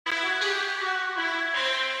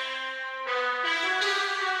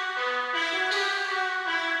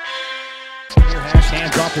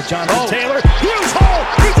off to Jonathan Taylor. Huge hole.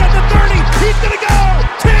 He's at the 30. He's going to go.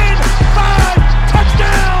 10, 5,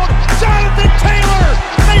 touchdown. Jonathan Taylor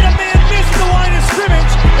made a man miss the line of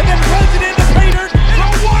scrimmage and then runs it into pay dirt in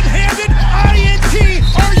a one-handed INT.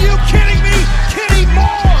 Are you kidding me? Kenny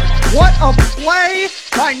Moore. What a play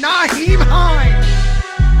by Nyheim Hines.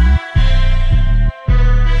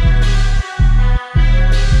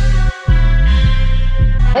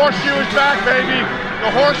 Horseshoe is back, baby.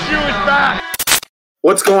 The horseshoe is back.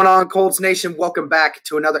 What's going on, Colts Nation? Welcome back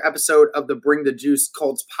to another episode of the Bring the Juice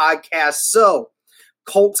Colts podcast. So,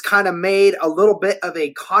 Colts kind of made a little bit of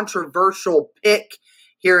a controversial pick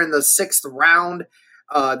here in the sixth round.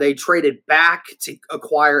 They traded back to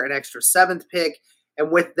acquire an extra seventh pick.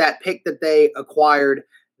 And with that pick that they acquired,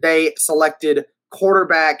 they selected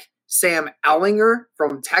quarterback Sam Ehlinger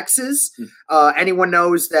from Texas. Anyone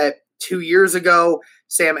knows that 2 years ago,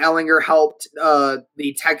 Sam Ehlinger helped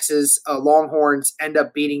the Texas Longhorns end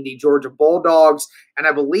up beating the Georgia Bulldogs. And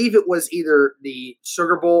I believe it was either the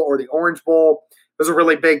Sugar Bowl or the Orange Bowl. It was a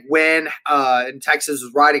really big win, and Texas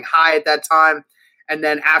was riding high at that time. And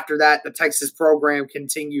then after that, the Texas program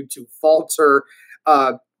continued to falter,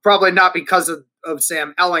 probably not because of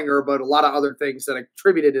Sam Ehlinger, but a lot of other things that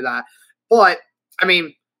attributed to that. But, I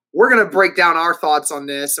mean, we're going to break down our thoughts on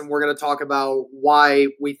this, and we're going to talk about why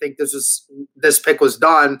we think this pick was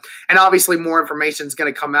done. And obviously more information is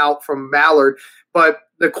going to come out from Ballard. But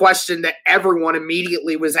the question that everyone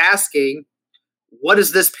immediately was asking, what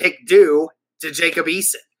does this pick do to Jacob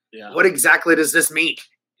Eason? Yeah. What exactly does this mean?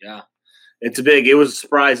 Yeah. It was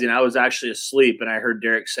surprising. I was actually asleep, and I heard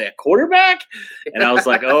Derek say a quarterback, and I was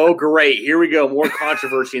like, oh, great. Here we go. More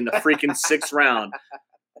controversy in the freaking sixth round.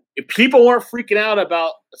 If people weren't freaking out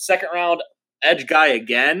about a second-round edge guy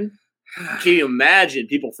again, can you imagine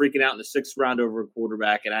people freaking out in the sixth round over a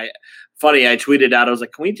quarterback? And I tweeted out, I was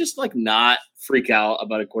like, can we just not freak out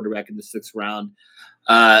about a quarterback in the sixth round?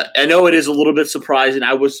 I know it is a little bit surprising.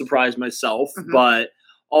 I was surprised myself, but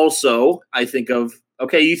also I think of,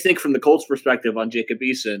 okay, you think from the Colts perspective on Jacob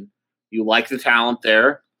Eason, you like the talent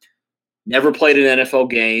there, never played an NFL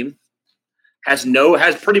game, has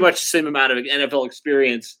pretty much the same amount of NFL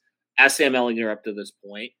experience as Sam Ehlinger up to this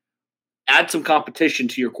point. Add some competition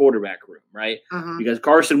to your quarterback room, right? Because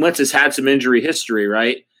Carson Wentz has had some injury history,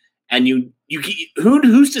 right? And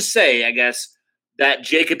who's to say, I guess, that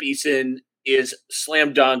Jacob Eason is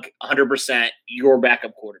slam dunk 100% your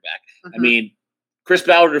backup quarterback? I mean, Chris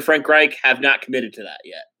Ballard and Frank Reich have not committed to that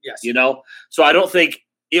yet. Yes. So I don't think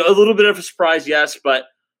a little bit of a surprise, yes, but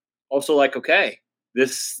also okay,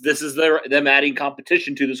 this is them adding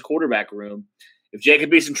competition to this quarterback room. If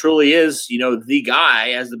Jacob Eason truly is, the guy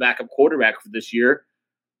as the backup quarterback for this year,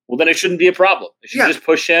 well, then it shouldn't be a problem. It should just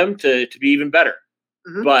push him to be even better.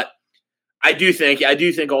 But I do think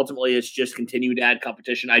ultimately it's just continuing to add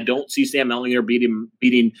competition. I don't see Sam Ehlinger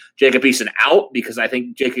beating Jacob Eason out because I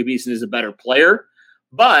think Jacob Eason is a better player.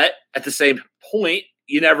 But at the same point,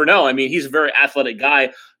 you never know. I mean, he's a very athletic guy.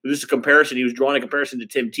 This is a comparison. He was drawing a comparison to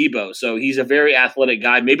Tim Tebow. So he's a very athletic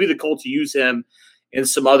guy. Maybe the Colts use him in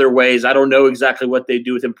some other ways. I don't know exactly what they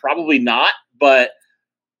do with him. Probably not. But,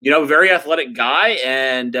 very athletic guy.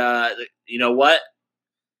 And you know what?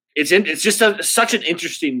 It's just such an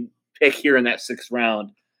interesting pick here in that sixth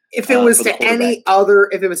round. If it was any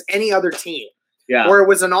other team, where it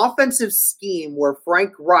was an offensive scheme where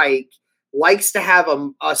Frank Reich likes to have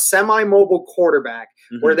a semi-mobile quarterback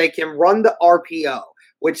where they can run the RPO,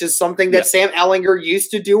 which is something that Sam Ehlinger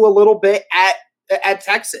used to do a little bit at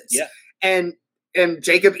Texas. Yeah. And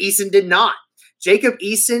Jacob Eason did not. Jacob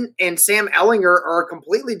Eason and Sam Ehlinger are a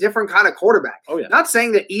completely different kind of quarterback. Oh, yeah. Not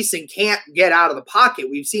saying that Eason can't get out of the pocket.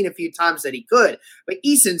 We've seen a few times that he could, but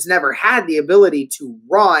Eason's never had the ability to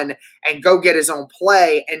run and go get his own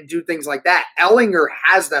play and do things like that. Ehlinger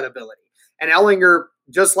has that ability. And Ehlinger,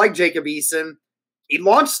 just like Jacob Eason, he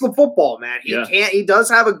launched the football, man. He does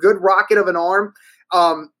have a good rocket of an arm.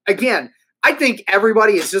 Again, I think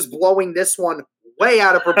everybody is just blowing this one way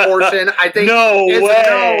out of proportion. I think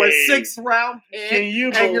a sixth round pick. Can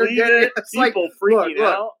you believe it? People freaking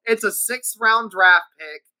out. It's a sixth round draft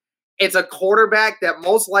pick. It's a quarterback that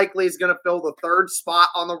most likely is going to fill the third spot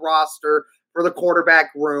on the roster for the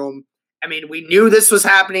quarterback room. I mean, we knew this was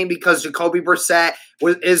happening because Jacoby Brissett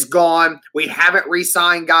is gone. We haven't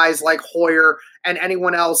re-signed guys like Hoyer and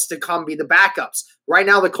anyone else to come be the backups. Right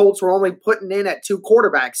now, the Colts were only putting in at two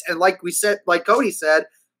quarterbacks. And like Cody said,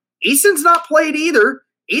 Eason's not played either.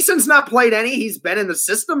 Eason's not played any. He's been in the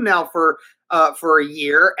system now for a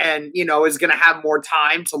year and, is going to have more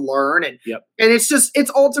time to learn. And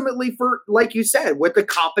it's ultimately for, like you said, with the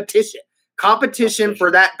competition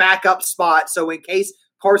for that backup spot. So in case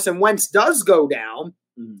Carson Wentz does go down,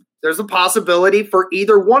 There's a possibility for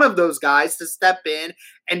either one of those guys to step in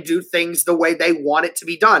and do things the way they want it to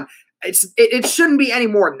be done. It shouldn't be any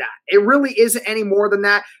more than that. It really isn't any more than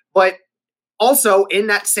that. But also, in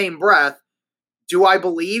that same breath, do I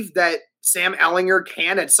believe that Sam Ehlinger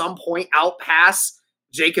can at some point outpass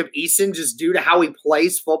Jacob Eason just due to how he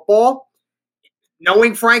plays football?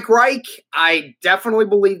 Knowing Frank Reich, I definitely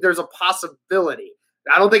believe there's a possibility.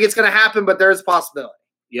 I don't think it's going to happen, but there's a possibility.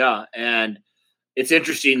 Yeah, and it's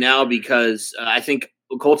interesting now because I think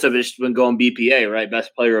Colts have just been going BPA, right?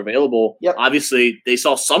 Best player available. Yep. Obviously, they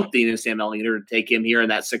saw something in Sam Ehlinger to take him here in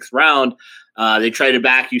that 6th round. They traded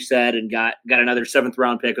back, you said, and got another 7th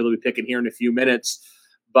round pick. They'll be picking here in a few minutes.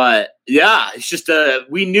 But yeah, it's just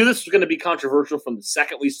we knew this was going to be controversial from the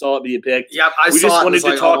second we saw it be picked. Yep, we just wanted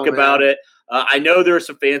to talk about it. I know there are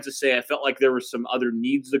some fans that say I felt like there were some other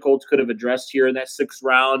needs the Colts could have addressed here in that 6th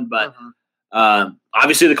round, but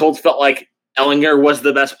obviously the Colts felt like Ehlinger was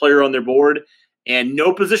the best player on their board, and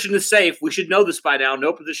no position is safe. We should know this by now.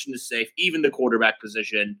 No position is safe, even the quarterback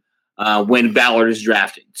position, when Ballard is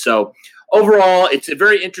drafted. So overall, it's a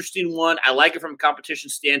very interesting one. I like it from a competition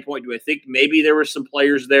standpoint. Do I think maybe there were some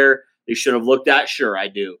players there they should have looked at? Sure, I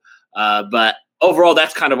do. But overall,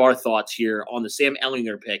 that's kind of our thoughts here on the Sam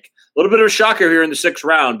Ehlinger pick. A little bit of a shocker here in the 6th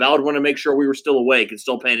round. Ballard wanted to make sure we were still awake and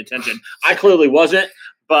still paying attention. I clearly wasn't,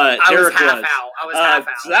 but Derek was. I was half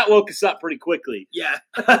out. So that woke us up pretty quickly. Yeah.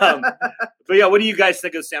 But yeah, what do you guys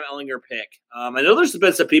think of the Sam Ehlinger pick? I know there's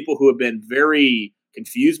been some people who have been very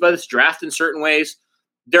confused by this draft in certain ways.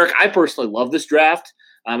 Derek, I personally love this draft.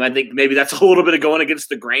 I think maybe that's a little bit of going against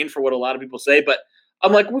the grain for what a lot of people say, but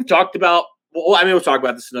I'm like, we've talked about, we'll talk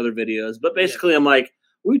about this in other videos, but basically I'm like,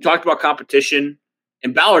 we've talked about competition,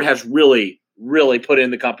 and Ballard has really put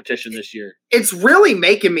in the competition this year. It's really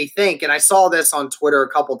making me think, and I saw this on Twitter a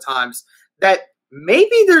couple times, that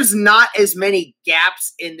maybe there's not as many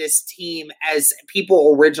gaps in this team as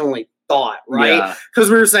people originally thought, right? Because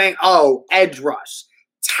we were saying, edge rush,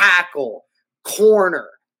 tackle, corner,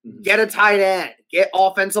 get a tight end, get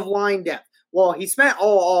offensive line depth. Well, he spent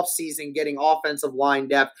all offseason getting offensive line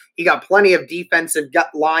depth. He got plenty of defensive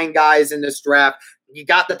line guys in this draft. You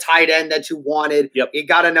got the tight end that you wanted. Yep. You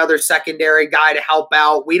got another secondary guy to help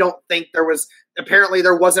out. We don't think there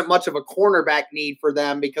wasn't much of a cornerback need for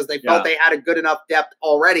them because they felt they had a good enough depth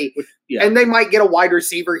already. Yeah. And they might get a wide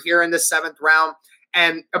receiver here in the 7th round.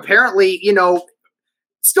 And apparently,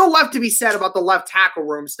 still left to be said about the left tackle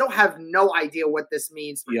room. Still have no idea what this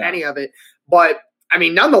means for any of it. But, I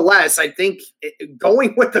mean, nonetheless, I think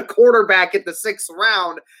going with the quarterback at the 6th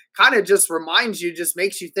round kind of just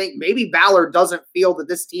makes you think maybe Ballard doesn't feel that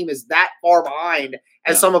this team is that far behind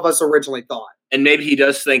as some of us originally thought. And maybe he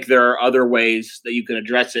does think there are other ways that you can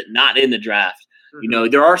address it, not in the draft.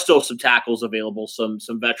 Mm-hmm. There are still some tackles available, some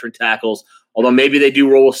veteran tackles, although maybe they do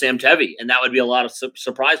roll with Sam Tevi, and that would be a lot of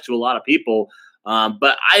surprise to a lot of people.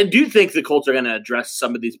 But I do think the Colts are going to address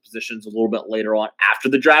some of these positions a little bit later on after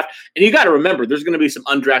the draft. And you got to remember, there's going to be some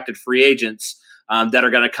undrafted free agents that are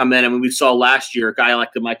going to come in. I mean, we saw last year a guy like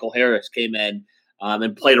Michael Harris came in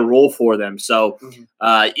and played a role for them. So,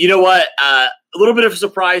 you know what? A little bit of a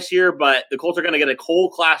surprise here, but the Colts are going to get a whole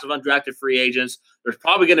class of undrafted free agents. There's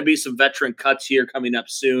probably going to be some veteran cuts here coming up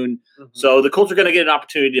soon. Mm-hmm. So the Colts are going to get an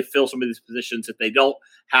opportunity to fill some of these positions if they don't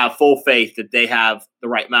have full faith that they have the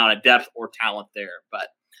right amount of depth or talent there. But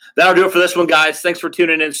that'll do it for this one, guys. Thanks for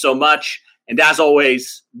tuning in so much. And as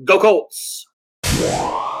always, go Colts!